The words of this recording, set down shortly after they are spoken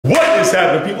is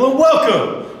happening, people, and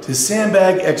welcome to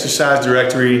Sandbag Exercise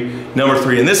Directory number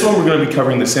 3. In this one, we're going to be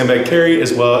covering the sandbag carry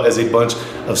as well as a bunch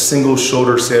of single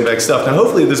shoulder sandbag stuff. Now,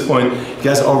 hopefully at this point, you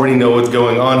guys already know what's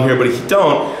going on here, but if you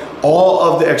don't, all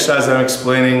of the exercises I'm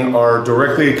explaining are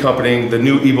directly accompanying the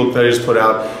new ebook that I just put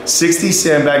out, 60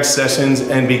 Sandbag Sessions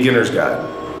and Beginner's Guide.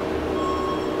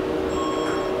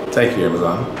 Thank you,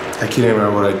 Amazon. I can't even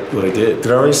remember what I did.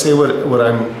 Did I already say what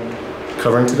I'm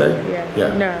covering today?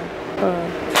 Yeah.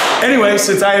 No. Anyway,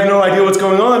 since I have no idea what's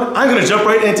going on, I'm gonna jump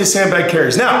right into sandbag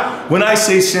carries. Now, when I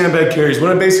say sandbag carries,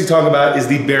 what I'm basically talking about is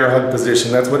the bear hug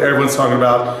position. That's what everyone's talking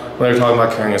about when they're talking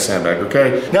about carrying a sandbag,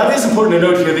 okay? Now, it is important to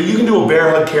note here that you can do a bear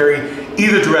hug carry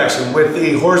either direction with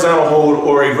a horizontal hold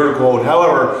or a vertical hold.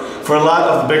 However, for a lot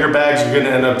of the bigger bags, you're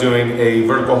gonna end up doing a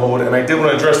vertical hold. And I did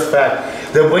wanna address the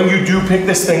fact that when you do pick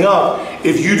this thing up,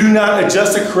 if you do not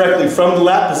adjust it correctly from the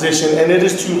lat position and it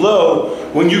is too low,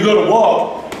 when you go to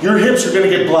walk, your hips are gonna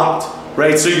get blocked,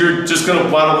 right? So you're just gonna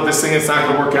waddle with this thing, it's not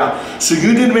gonna work out. So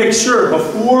you need to make sure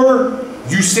before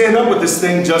you stand up with this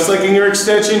thing, just like in your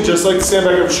extension, just like the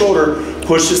sandbag over shoulder,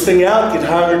 push this thing out, get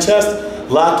high on your chest,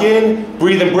 lock in,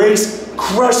 breathe and brace,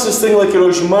 crush this thing like it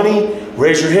owes you money,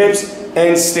 raise your hips,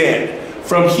 and stand.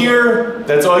 From here,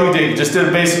 that's all you did. You just did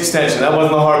a basic extension. That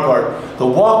wasn't the hard part. The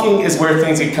walking is where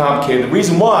things get complicated. The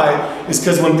reason why is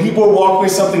because when people are walking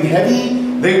with something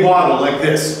heavy, they waddle like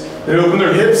this. They open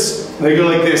their hips, and they go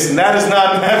like this, and that is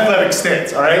not an athletic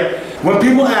stance, all right? When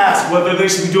people ask whether they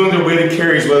should be doing their weighted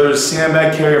carries, whether it's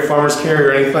sandbag carry or farmer's carry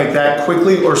or anything like that,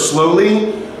 quickly or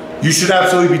slowly, you should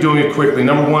absolutely be doing it quickly.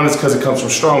 Number one is because it comes from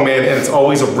strongman, and it's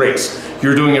always a race.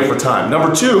 You're doing it for time.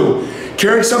 Number two,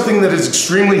 carrying something that is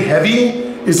extremely heavy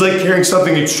is like carrying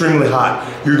something extremely hot.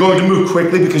 You're going to move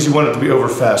quickly because you want it to be over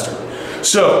faster.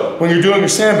 So when you're doing your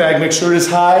sandbag, make sure it is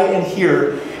high and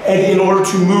here. And in order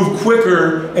to move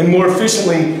quicker and more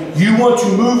efficiently, you want to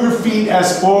move your feet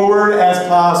as forward as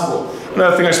possible.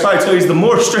 Another thing I should probably tell you is the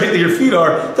more straight that your feet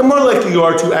are, the more likely you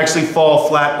are to actually fall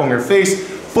flat on your face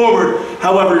forward.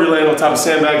 However, you're laying on top of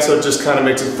sandbags, so it just kind of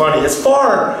makes it funny. As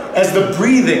far as the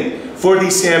breathing for the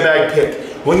sandbag pick,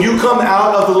 when you come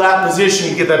out of the lat position,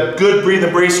 you get that good breathe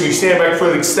and brace, and you stand back for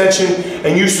the extension,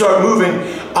 and you start moving,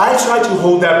 I try to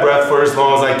hold that breath for as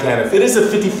long as I can. If it is a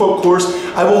 50-foot course,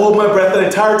 I will hold my breath that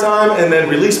entire time and then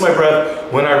release my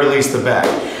breath when I release the bag.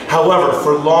 However,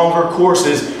 for longer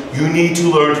courses, you need to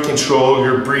learn to control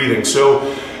your breathing. So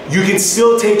you can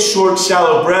still take short,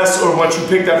 shallow breaths, or once you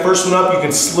pick that first one up, you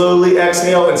can slowly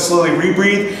exhale and slowly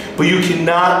rebreathe, but you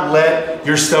cannot let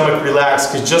your stomach relax,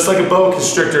 because just like a boa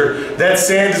constrictor, that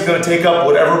sand is going to take up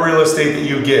whatever real estate that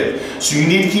you give. So you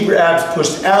need to keep your abs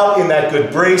pushed out in that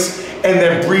good brace, and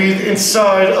then breathe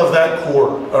inside of that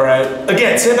core, all right?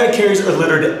 Again, sandbag carries are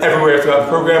littered everywhere throughout the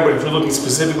program, but if you're looking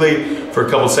specifically for a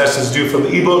couple sessions to do from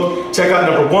the ebook, check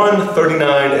out number 1,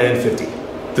 39, and 50.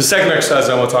 The second exercise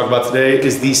I want to talk about today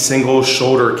is the single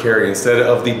shoulder carry. Instead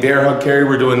of the bear hug carry,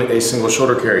 we're doing a single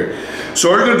shoulder carry. So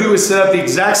what we're going to do is set up the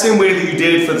exact same way that you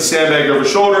did for the sandbag over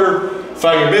shoulder.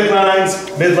 Find your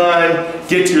midline,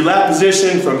 get to your lat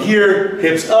position. From here,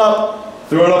 hips up,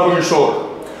 throw it up on your shoulder.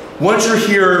 Once you're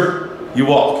here, you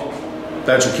walk.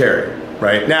 That's your carry,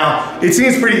 right? Now, it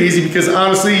seems pretty easy because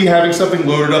honestly, having something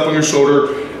loaded up on your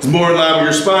shoulder is more in line with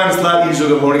your spine. It's a lot easier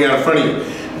than holding out in front of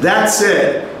you. That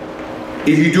said,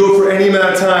 if you do it for any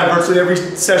amount of time, virtually every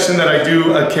session that I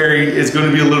do a carry is going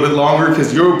to be a little bit longer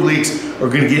because your obliques are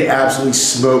going to get absolutely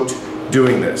smoked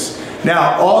doing this.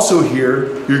 Now, also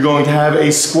here, you're going to have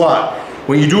a squat.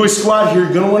 When you do a squat here,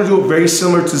 you're going to want to do it very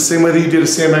similar to the same way that you did a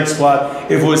sandbag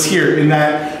squat if it was here, in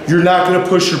that you're not going to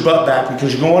push your butt back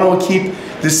because you're going to want to keep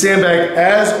the sandbag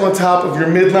as on top of your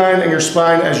midline and your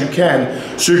spine as you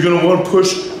can. So you're going to want to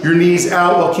push your knees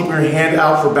out while keeping your hand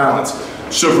out for balance.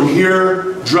 So from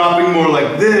here, dropping more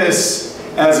like this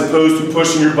as opposed to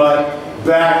pushing your butt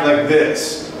back like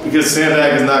this, because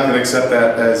sandbag is not going to accept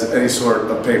that as any sort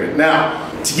of payment. Now,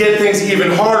 to get things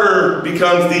even harder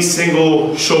becomes the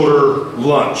single shoulder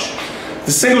lunge.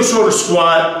 The single shoulder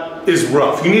squat is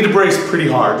rough. You need to brace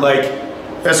pretty hard, like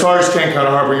as hard as you can, kind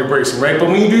of hard when you're bracing, right? But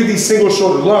when you do the single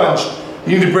shoulder lunge,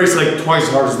 you need to brace like twice as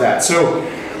hard as that. So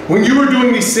when you are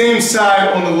doing the same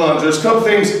side on the lunge, there's a couple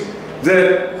things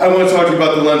that I want to talk to you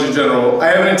about the lunge in general. I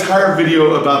have an entire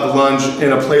video about the lunge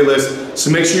in a playlist, so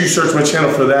make sure you search my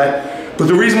channel for that. But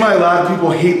the reason why a lot of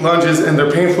people hate lunges and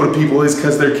they're painful to people is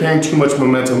because they're carrying too much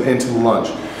momentum into the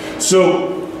lunge.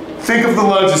 So think of the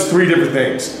lunge as 3 different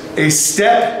things: a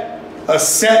step, a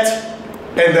set,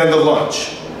 and then the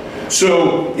lunge.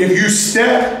 So if you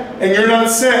step and you're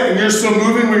not set and you're still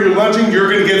moving when you're lunging,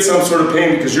 you're going to get some sort of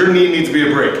pain because your knee needs to be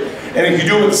a break. And if you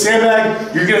do it with a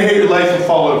sandbag, you're going to hit your life and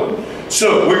fall over.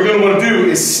 So what you're gonna wanna do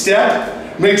is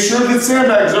step, make sure that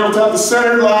sandbag is over top the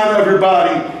center line of your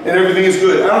body and everything is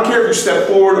good. I don't care if you step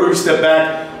forward or you step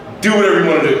back, do whatever you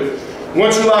wanna do.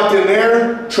 Once you're locked in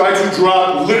there, try to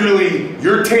drop literally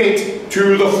your taint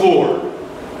to the floor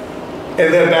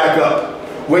and then back up.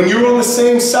 When you're on the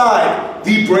same side,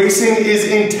 the bracing is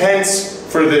intense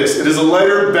for this. It is a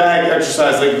lighter bag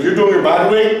exercise. Like if you're doing your body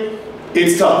weight,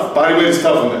 it's tough. Body weight is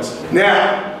tough on this.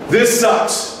 Now, this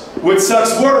sucks. What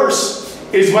sucks worse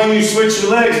is when you switch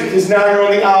your legs because now you're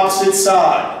on the opposite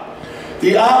side.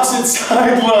 The opposite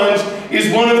side lunge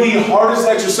is one of the hardest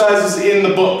exercises in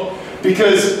the book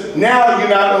because now you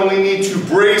not only need to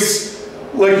brace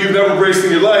like you've never braced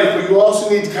in your life, but you also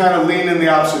need to kind of lean in the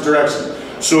opposite direction.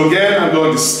 So again, I'm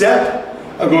going to step,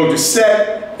 I'm going to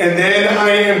set, and then I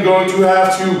am going to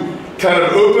have to kind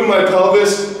of open my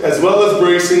pelvis as well as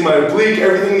bracing my oblique.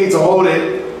 Everything needs to hold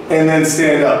it and then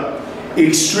stand up.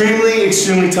 Extremely,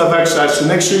 extremely tough exercise. So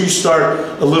make sure you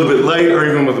start a little bit light or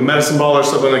even with a medicine ball or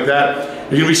something like that.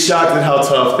 You're gonna be shocked at how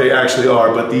tough they actually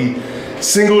are. But the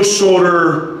single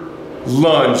shoulder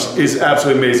lunge is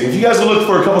absolutely amazing. If you guys are looking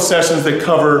for a couple sessions that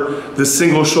cover the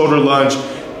single shoulder lunge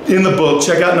in the book,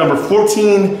 check out number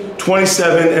 14,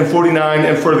 27, and 49.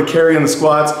 And for the carry and the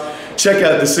squats, check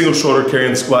out the single shoulder carry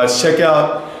and the squats. Check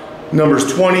out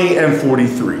numbers 20 and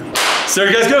 43. So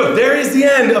there you guys go. There is the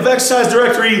end of exercise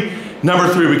directory number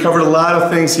 3. We covered a lot of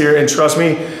things here, and trust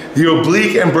me, the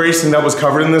oblique and bracing that was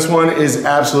covered in this one is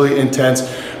absolutely intense.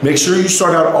 Make sure you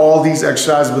start out all these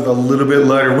exercises with a little bit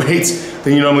lighter weights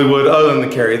than you normally would other than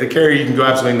the carry. The carry, you can go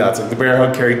absolutely nuts. Like the bear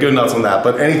hug carry, go nuts on that.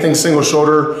 But anything single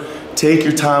shoulder, take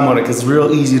your time on it because it's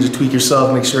real easy to tweak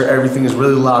yourself, make sure everything is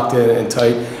really locked in and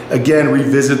tight. Again,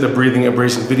 revisit the breathing and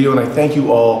bracing video, and I thank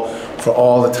you all for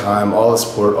all the time, all the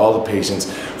support, all the patience.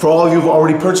 For all of you who have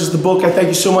already purchased the book, I thank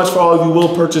you so much. For all of you who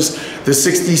will purchase the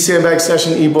 60 Sandbag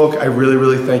Session ebook, I really,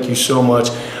 really thank you so much.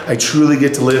 I truly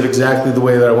get to live exactly the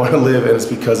way that I want to live, and it's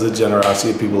because of the generosity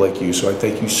of people like you. So I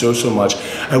thank you so, so much.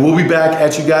 I will be back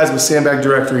at you guys with Sandbag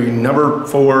Directory number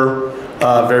 4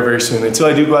 very, very soon. Until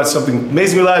I do go out something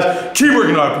amazingly live, keep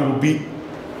working hard, people.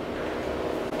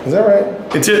 Is that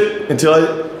right? Until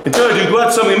I do go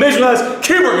out something amazingly live,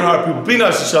 keep working hard, people. Be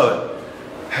nice to each other.